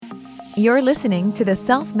You're listening to the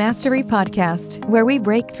Self-Mastery Podcast, where we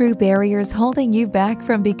break through barriers holding you back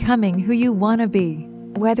from becoming who you want to be.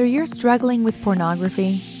 Whether you're struggling with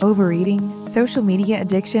pornography, overeating, social media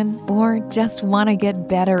addiction, or just want to get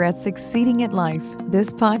better at succeeding at life,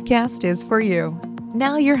 this podcast is for you.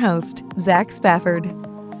 Now your host, Zach Spafford.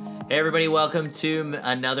 Hey everybody, welcome to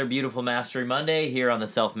another beautiful Mastery Monday here on the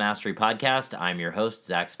Self-Mastery Podcast. I'm your host,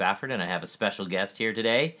 Zach Spafford, and I have a special guest here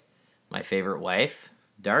today, my favorite wife,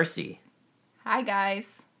 Darcy. Hi, guys.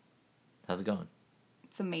 How's it going?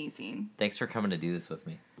 It's amazing. Thanks for coming to do this with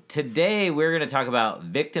me. Today, we're going to talk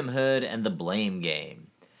about victimhood and the blame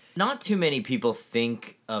game. Not too many people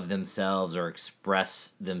think of themselves or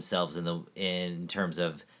express themselves in terms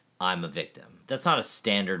of, I'm a victim. That's not a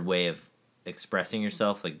standard way of expressing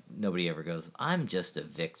yourself. Like, nobody ever goes, I'm just a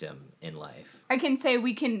victim in life. I can say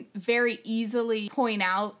we can very easily point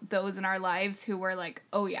out those in our lives who were like,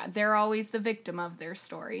 oh yeah, they're always the victim of their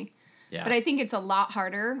story. Yeah. But I think it's a lot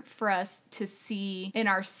harder for us to see in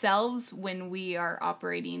ourselves when we are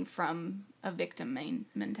operating from a victim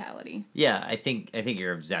mentality. Yeah, I think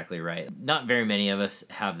you're exactly right. Not very many of us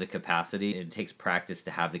have the capacity. It takes practice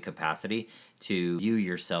to have the capacity to view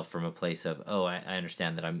yourself from a place of, oh, I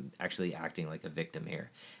understand that I'm actually acting like a victim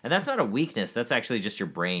here. And that's not a weakness. That's actually just your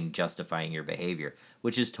brain justifying your behavior,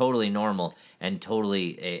 which is totally normal and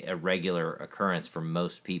totally a regular occurrence for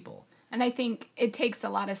most people. And I think it takes a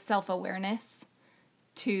lot of self-awareness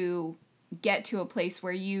to get to a place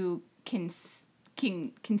where you can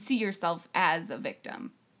see yourself as a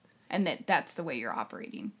victim, and that's the way you're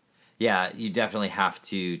operating. Yeah, you definitely have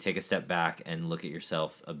to take a step back and look at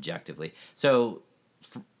yourself objectively. So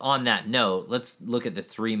on that note, let's look at the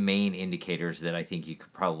three main indicators that I think you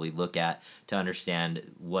could probably look at to understand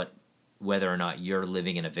whether or not you're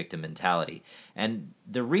living in a victim mentality. And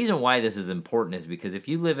the reason why this is important is because if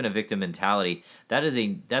you live in a victim mentality,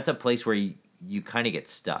 that's a place where you kind of get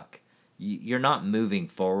stuck. You're not moving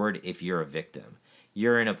forward if you're a victim.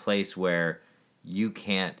 You're in a place where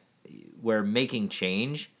where making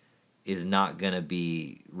change is not going to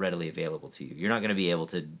be readily available to you. You're not going to be able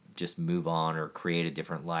to just move on or create a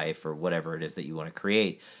different life or whatever it is that you want to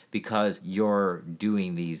create because you're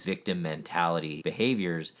doing these victim mentality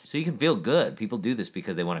behaviors so you can feel good. People do this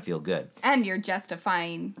because they want to feel good. And you're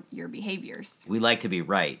justifying your behaviors. We like to be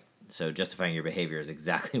right. So justifying your behavior is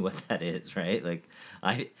exactly what that is, right? Like,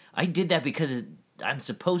 I did that because I'm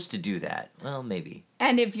supposed to do that. Well, maybe.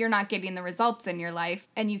 And if you're not getting the results in your life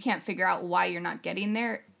and you can't figure out why you're not getting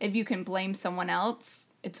there, if you can blame someone else,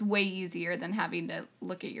 it's way easier than having to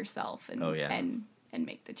look at yourself and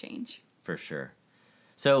make the change. For sure.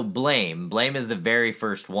 So blame is the very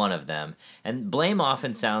first one of them. And blame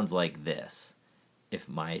often sounds like this. If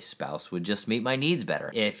my spouse would just meet my needs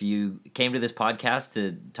better. If you came to this podcast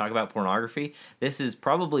to talk about pornography, this is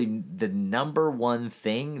probably the number one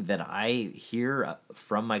thing that I hear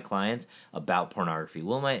from my clients about pornography.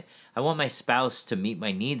 Well, I want my spouse to meet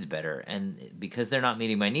my needs better, and because they're not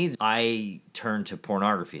meeting my needs, I turn to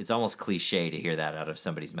pornography. It's almost cliche to hear that out of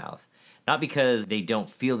somebody's mouth. Not because they don't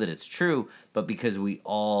feel that it's true, but because we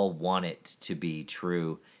all want it to be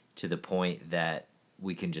true to the point that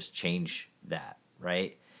we can just change that.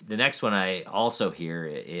 Right? The next one I also hear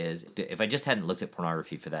is, if I just hadn't looked at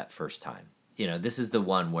pornography for that first time. This is the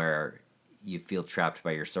one where you feel trapped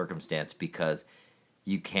by your circumstance because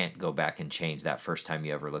you can't go back and change that first time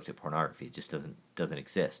you ever looked at pornography. It just doesn't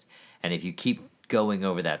exist. And if you keep going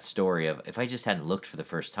over that story of, if I just hadn't looked for the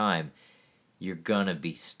first time, you're going to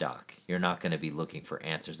be stuck. You're not going to be looking for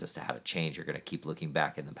answers as to how to change. You're going to keep looking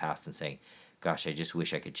back in the past and saying, gosh, I just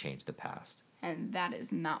wish I could change the past. And that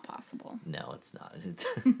is not possible. No, it's not.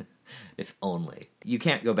 If only. You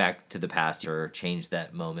can't go back to the past or change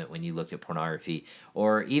that moment when you looked at pornography,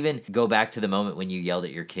 or even go back to the moment when you yelled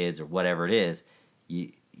at your kids or whatever it is.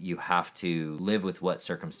 You have to live with what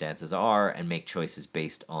circumstances are and make choices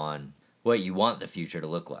based on what you want the future to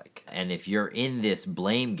look like. And if you're in this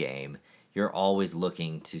blame game, you're always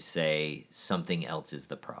looking to say something else is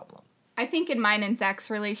the problem. I think in mine and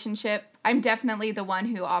Zach's relationship, I'm definitely the one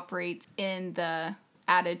who operates in the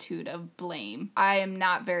attitude of blame. I am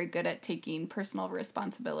not very good at taking personal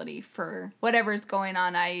responsibility for whatever's going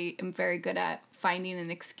on. I am very good at finding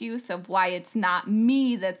an excuse of why it's not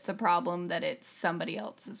me that's the problem, that it's somebody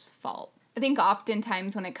else's fault. I think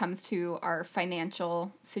oftentimes when it comes to our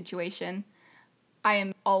financial situation, I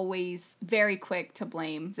am always very quick to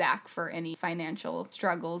blame Zach for any financial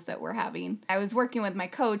struggles that we're having. I was working with my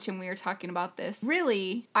coach and we were talking about this.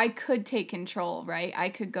 Really, I could take control, right? I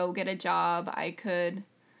could go get a job. I could,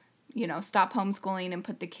 stop homeschooling and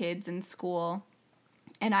put the kids in school.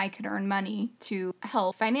 And I could earn money to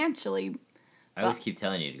help financially. I always keep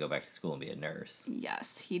telling you to go back to school and be a nurse.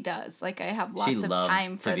 Yes, he does. Like, I have lots She of loves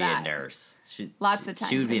time for to be that. a nurse. Lots of time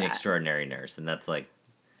She would for be an that. extraordinary nurse, and that's like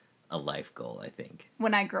a life goal, I think.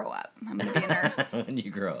 When I grow up, I'm going to be a nurse. When you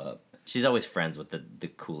grow up. She's always friends with the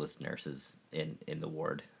coolest nurses in the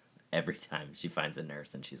ward. Every time she finds a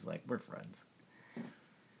nurse, and she's like, we're friends.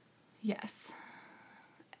 Yes.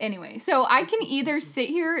 Anyway, so I can either sit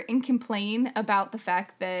here and complain about the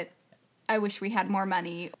fact that I wish we had more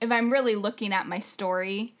money. If I'm really looking at my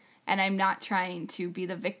story and I'm not trying to be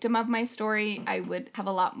the victim of my story, I would have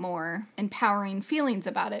a lot more empowering feelings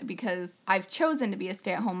about it because I've chosen to be a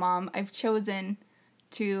stay-at-home mom. I've chosen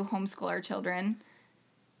to homeschool our children.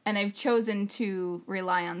 And I've chosen to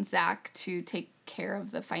rely on Zach to take care of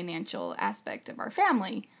the financial aspect of our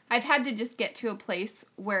family. I've had to just get to a place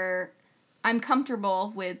where I'm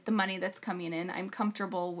comfortable with the money that's coming in. I'm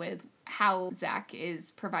comfortable with how Zach is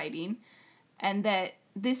providing. And that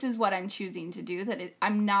this is what I'm choosing to do. That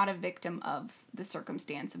I'm not a victim of the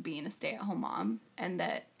circumstance of being a stay-at-home mom. And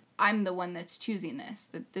that I'm the one that's choosing this.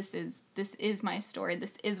 That this is my story.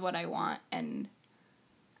 This is what I want. And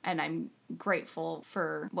I'm grateful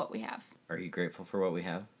for what we have. Are you grateful for what we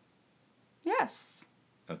have? Yes.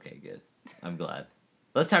 Okay, good. I'm glad.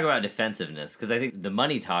 Let's talk about defensiveness, because I think the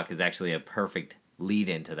money talk is actually a perfect lead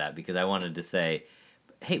into that, because I wanted to say,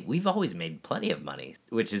 hey, we've always made plenty of money,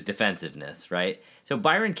 which is defensiveness, right? So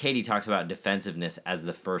Byron Katie talks about defensiveness as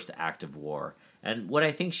the first act of war. And what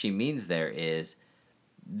I think she means there is,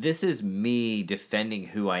 this is me defending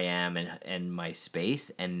who I am and my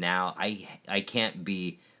space, and now I can't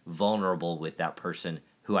be vulnerable with that person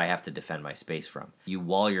who I have to defend my space from. You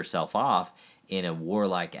wall yourself off in a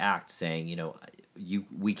warlike act, saying,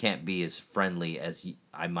 we can't be as friendly as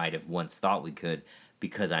I might have once thought we could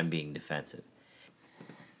because I'm being defensive.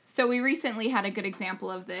 So we recently had a good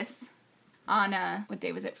example of this on, what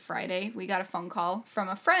day was it, Friday? We got a phone call from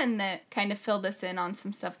a friend that kind of filled us in on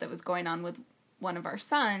some stuff that was going on with one of our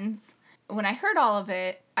sons. When I heard all of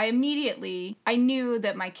it, I knew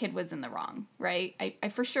that my kid was in the wrong, right? I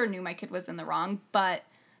for sure knew my kid was in the wrong, but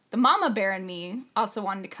the mama bear in me also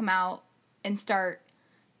wanted to come out and start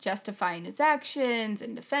justifying his actions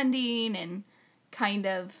and defending and kind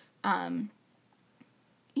of,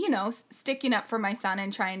 sticking up for my son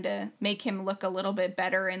and trying to make him look a little bit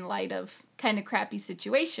better in light of kind of crappy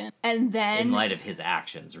situation. And then... in light of his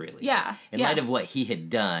actions, really. Yeah. In light of what he had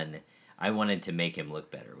done, I wanted to make him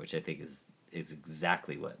look better, which I think is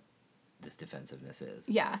exactly what this defensiveness is.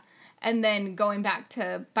 Yeah. And then going back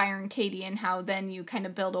to Byron Katie and how then you kind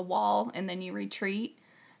of build a wall and then you retreat.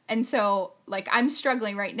 And so, like, I'm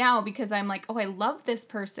struggling right now because I'm like, oh, I love this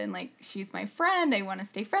person. Like, she's my friend. I want to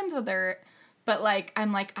stay friends with her. But, like,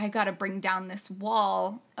 I'm like, I got to bring down this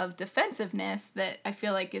wall of defensiveness that I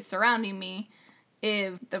feel like is surrounding me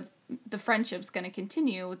if the friendship's going to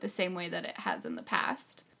continue the same way that it has in the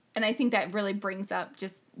past. And I think that really brings up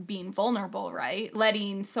just being vulnerable, right?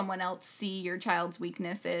 Letting someone else see your child's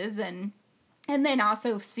weaknesses and then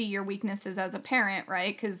also see your weaknesses as a parent,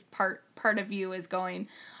 right? Because part of you is going,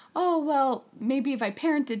 oh, well, maybe if I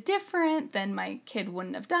parented different, then my kid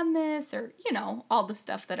wouldn't have done this, or, all the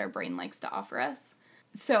stuff that our brain likes to offer us.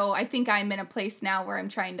 So I think I'm in a place now where I'm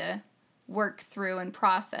trying to work through and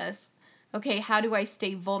process, okay, how do I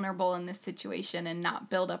stay vulnerable in this situation and not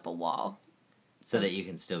build up a wall? So that you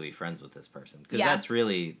can still be friends with this person. Because Yeah. that's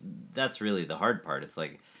really the hard part. It's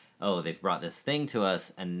like, oh, they've brought this thing to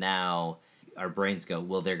us, and now our brains go,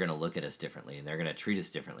 well, they're going to look at us differently, and they're going to treat us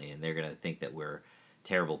differently, and they're going to think that we're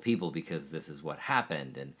terrible people because this is what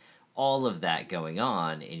happened, and all of that going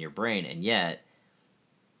on in your brain. And yet,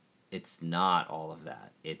 it's not all of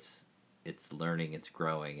that. It's learning, it's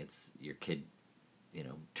growing, it's your kid,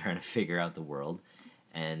 trying to figure out the world.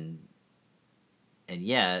 And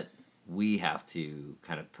yet, we have to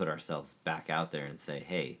kind of put ourselves back out there and say,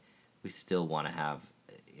 hey, we still want to have,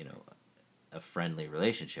 a friendly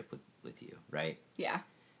relationship with you, right? Yeah.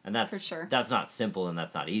 And that's for sure. That's not simple and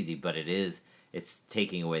that's not easy, but it's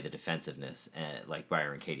taking away the defensiveness, like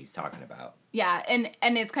Byron Katie's talking about. Yeah, and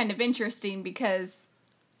it's kind of interesting because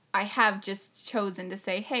I have just chosen to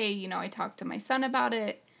say, hey, I talked to my son about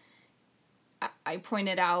it. I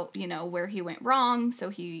pointed out, where he went wrong, so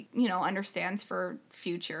he, understands for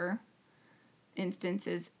future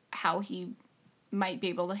instances how he might be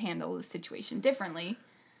able to handle the situation differently.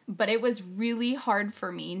 But it was really hard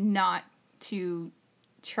for me not to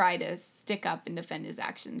try to stick up and defend his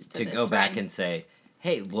actions to this go back friend. and say,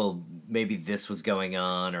 hey, well, maybe this was going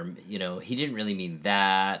on, or, he didn't really mean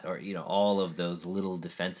that, or, all of those little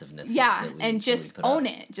defensivenesses. Yeah, that we, and just own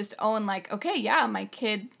up. it. Just own, like, okay, yeah, my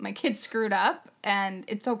kid screwed up, and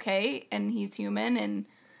it's okay, and he's human, and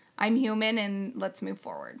I'm human and let's move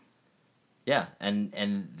forward. Yeah,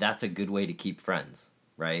 and that's a good way to keep friends,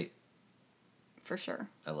 right? For sure.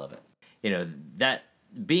 I love it. That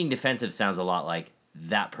being defensive sounds a lot like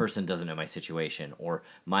that person doesn't know my situation, or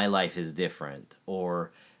my life is different,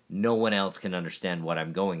 or no one else can understand what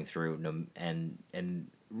I'm going through. And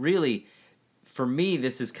really, for me,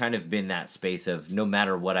 this has kind of been that space of no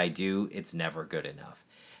matter what I do, it's never good enough.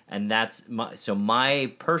 And that's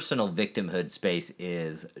my personal victimhood space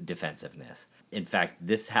is defensiveness. In fact,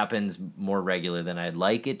 this happens more regular than I'd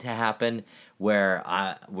like it to happen, where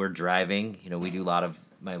we're driving. We do a lot of,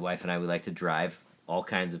 my wife and I, we like to drive all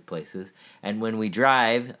kinds of places. And when we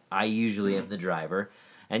drive, I usually am the driver.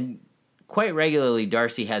 And quite regularly,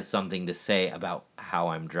 Darcy has something to say about how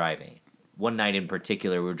I'm driving. One night in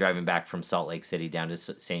particular, we were driving back from Salt Lake City down to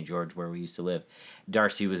St. George, where we used to live.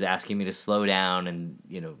 Darcy was asking me to slow down and,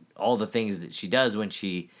 all the things that she does when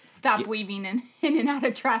she... Stop weaving in and out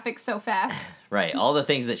of traffic so fast. Right. All the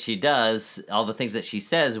things that she does, all the things that she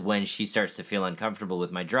says when she starts to feel uncomfortable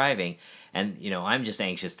with my driving. And, I'm just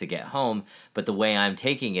anxious to get home. But the way I'm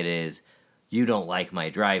taking it is, you don't like my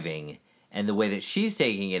driving. And the way that she's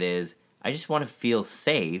taking it is, I just want to feel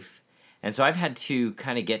safe. And so I've had to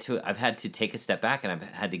kind of I've had to take a step back, and I've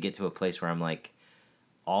had to get to a place where I'm like,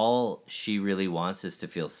 all she really wants is to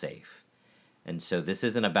feel safe. And so this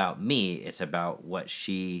isn't about me, it's about what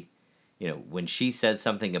she, when she says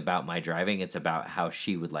something about my driving, it's about how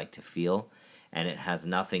she would like to feel, and it has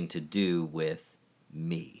nothing to do with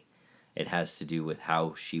me. It has to do with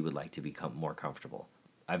how she would like to become more comfortable.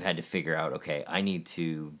 I've had to figure out, okay, I need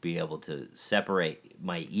to be able to separate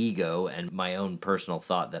my ego and my own personal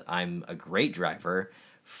thought that I'm a great driver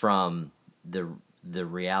from the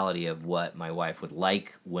reality of what my wife would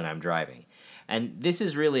like when I'm driving. And this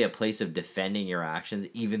is really a place of defending your actions,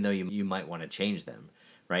 even though you might want to change them,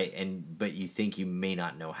 right? But you think you may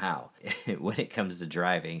not know how. When it comes to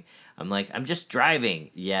driving, I'm like, I'm just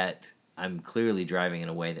driving, yet I'm clearly driving in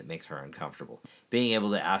a way that makes her uncomfortable. Being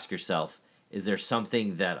able to ask yourself, is there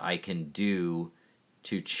something that I can do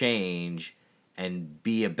to change and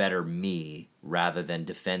be a better me rather than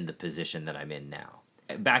defend the position that I'm in now?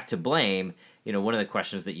 Back to blame, one of the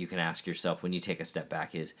questions that you can ask yourself when you take a step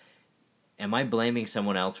back is, am I blaming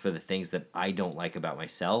someone else for the things that I don't like about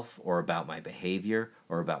myself, or about my behavior,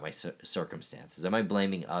 or about my circumstances? Am I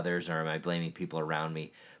blaming others, or am I blaming people around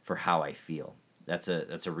me for how I feel? That's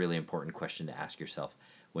a really important question to ask yourself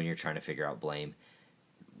when you're trying to figure out blame.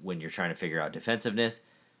 When you're trying to figure out defensiveness,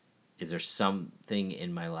 is there something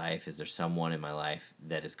in my life, is there someone in my life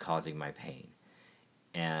that is causing my pain?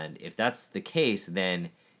 And if that's the case, then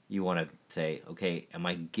you want to say, okay, am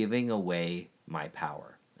I giving away my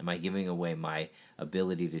power? Am I giving away my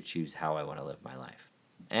ability to choose how I want to live my life?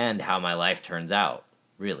 And how my life turns out,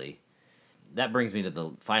 really. That brings me to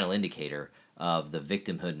the final indicator of the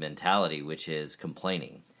victimhood mentality, which is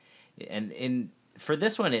complaining. And for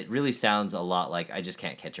this one, it really sounds a lot like I just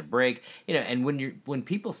can't catch a break. And when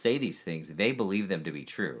people say these things, they believe them to be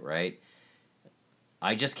true, right?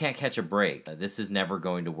 I just can't catch a break. This is never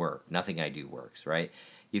going to work. Nothing I do works, right?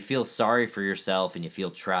 You feel sorry for yourself and you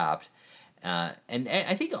feel trapped. And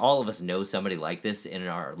I think all of us know somebody like this in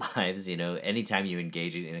our lives. Anytime you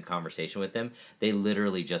engage in a conversation with them, they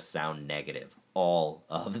literally just sound negative all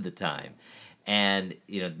of the time. And,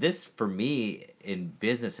 this for me in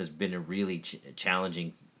business has been a really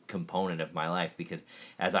challenging component of my life, because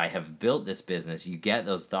as I have built this business, you get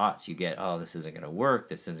those thoughts. You get, oh, this isn't going to work.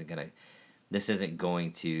 This isn't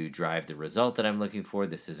going to drive the result that I'm looking for.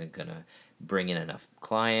 This isn't going to bring in enough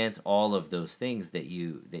clients. All of those things that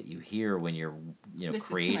you hear when you're this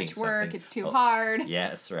creating is too much work. something. It's too hard.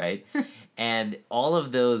 Yes, right. And all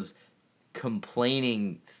of those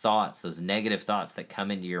complaining thoughts, those negative thoughts that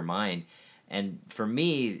come into your mind. And for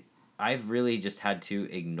me, I've really just had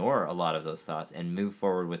to ignore a lot of those thoughts and move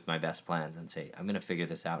forward with my best plans and say, I'm going to figure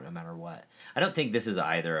this out no matter what. I don't think this is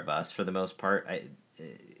either of us for the most part.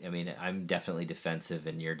 I mean, I'm definitely defensive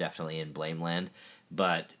and you're definitely in blame land,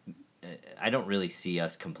 but I don't really see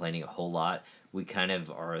us complaining a whole lot. We kind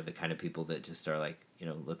of are the kind of people that just are like,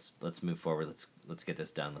 let's move forward. Let's get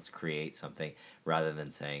this done. Let's create something, rather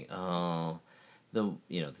than saying, oh, the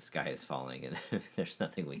sky is falling and there's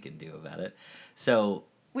nothing we can do about it. So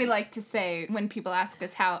we like to say, when people ask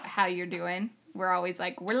us how you're doing, we're always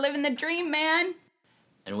like, we're living the dream, man.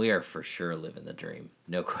 And we are for sure living the dream.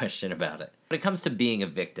 No question about it. When it comes to being a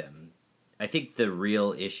victim, I think the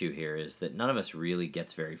real issue here is that none of us really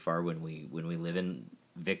gets very far when we live in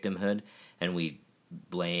victimhood and we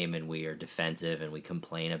blame and we are defensive and we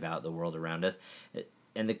complain about the world around us.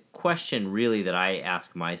 And the question really that I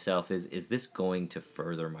ask myself is this going to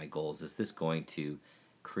further my goals? Is this going to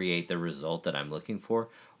create the result that I'm looking for,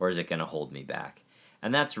 or is it going to hold me back?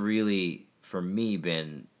 And that's really, for me,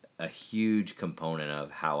 been a huge component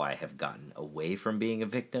of how I have gotten away from being a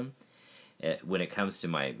victim. When it comes to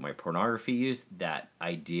my pornography use, that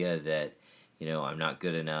idea that, I'm not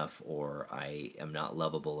good enough, or I am not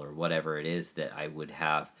lovable, or whatever it is that I would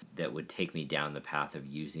have that would take me down the path of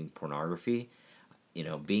using pornography,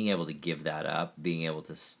 being able to give that up, being able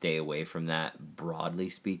to stay away from that, broadly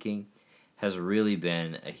speaking, has really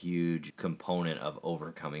been a huge component of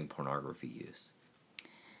overcoming pornography use.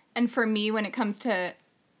 And for me, when it comes to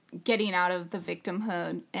getting out of the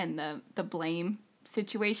victimhood and the blame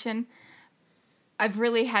situation, I've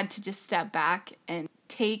really had to just step back and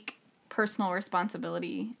take personal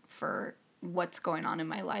responsibility for what's going on in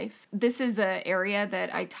my life. This is an area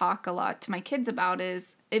that I talk a lot to my kids about,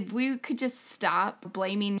 is if we could just stop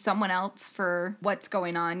blaming someone else for what's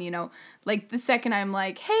going on, like the second I'm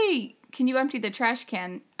like, hey, can you empty the trash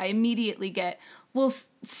can? I immediately get, well,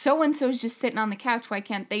 so-and-so's just sitting on the couch. Why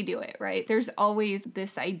can't they do it, right? There's always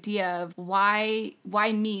this idea of why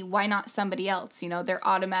me? Why not somebody else? They're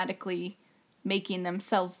automatically making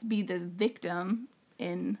themselves be the victim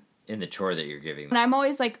in the chore that you're giving them. And I'm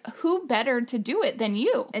always like, who better to do it than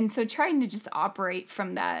you? And so trying to just operate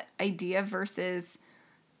from that idea versus,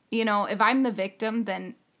 if I'm the victim,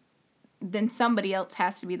 then somebody else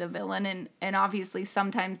has to be the villain. And obviously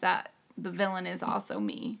sometimes that the villain is also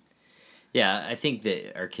me. Yeah, I think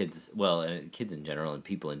that our kids, kids in general and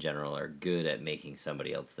people in general are good at making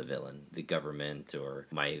somebody else the villain. The government, or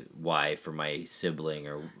my wife, or my sibling,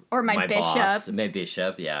 or my bishop. boss, my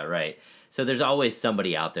bishop. Yeah, right. So there's always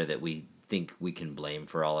somebody out there that we think we can blame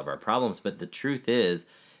for all of our problems. But the truth is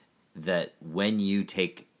that when you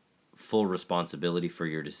take full responsibility for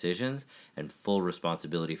your decisions and full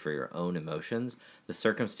responsibility for your own emotions, the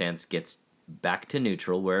circumstance gets back to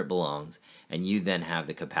neutral where it belongs, and you then have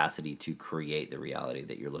the capacity to create the reality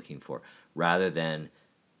that you're looking for, rather than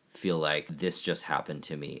feel like this just happened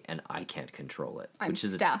to me and I can't control it. I'm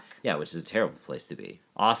stuck. Which is a terrible place to be.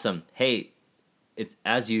 Awesome. Hey, it's,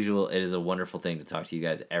 as usual, it is a wonderful thing to talk to you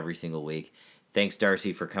guys every single week. Thanks,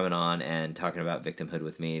 Darcy, for coming on and talking about victimhood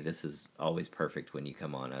with me. This is always perfect when you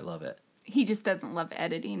come on. I love it. He just doesn't love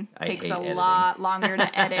editing. I Takes hate editing. Lot longer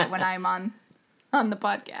to edit when I'm on the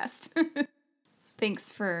podcast.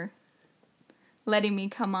 Thanks for letting me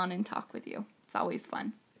come on and talk with you. It's always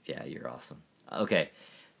fun. Yeah, you're awesome. Okay,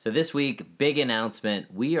 so this week, big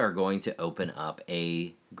announcement. We are going to open up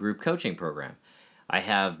a group coaching program. I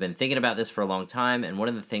have been thinking about this for a long time, and one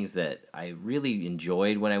of the things that I really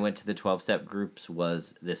enjoyed when I went to the 12-step groups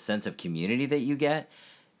was this sense of community that you get,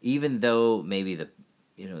 even though maybe the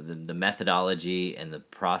methodology and the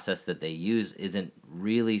process that they use isn't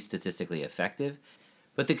really statistically effective.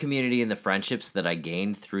 But the community and the friendships that I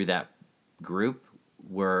gained through that group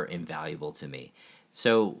were invaluable to me.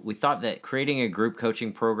 So we thought that creating a group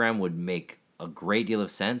coaching program would make a great deal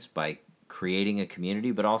of sense by creating a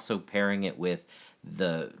community, but also pairing it with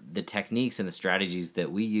the techniques and the strategies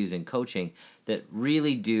that we use in coaching that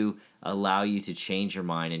really do allow you to change your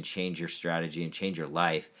mind and change your strategy and change your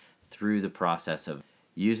life through the process of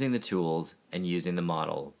using the tools and using the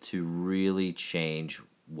model to really change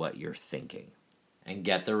what you're thinking and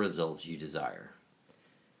get the results you desire.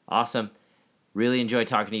 Awesome. Really enjoy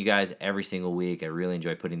talking to you guys every single week. I really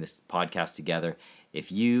enjoy putting this podcast together.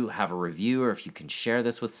 If you have a review, or if you can share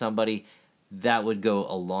this with somebody, that would go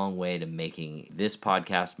a long way to making this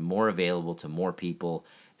podcast more available to more people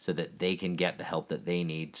so that they can get the help that they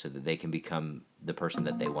need, so that they can become the person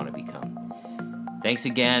that they want to become. Thanks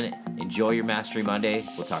again. Enjoy your Mastery Monday.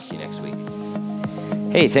 We'll talk to you next week.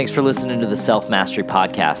 Hey, thanks for listening to the Self-Mastery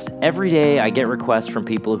Podcast. Every day I get requests from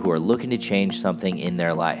people who are looking to change something in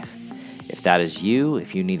their life. If that is you,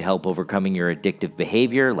 if you need help overcoming your addictive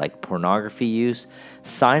behavior like pornography use,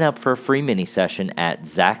 sign up for a free mini session at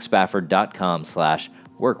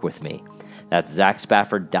zachspafford.com/workwithme. That's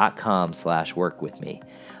zachspafford.com/workwithme.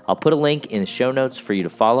 I'll put a link in the show notes for you to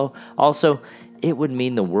follow. Also, it would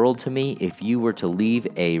mean the world to me if you were to leave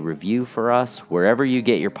a review for us wherever you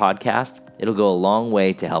get your podcast. It'll go a long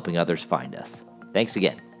way to helping others find us. Thanks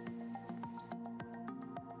again.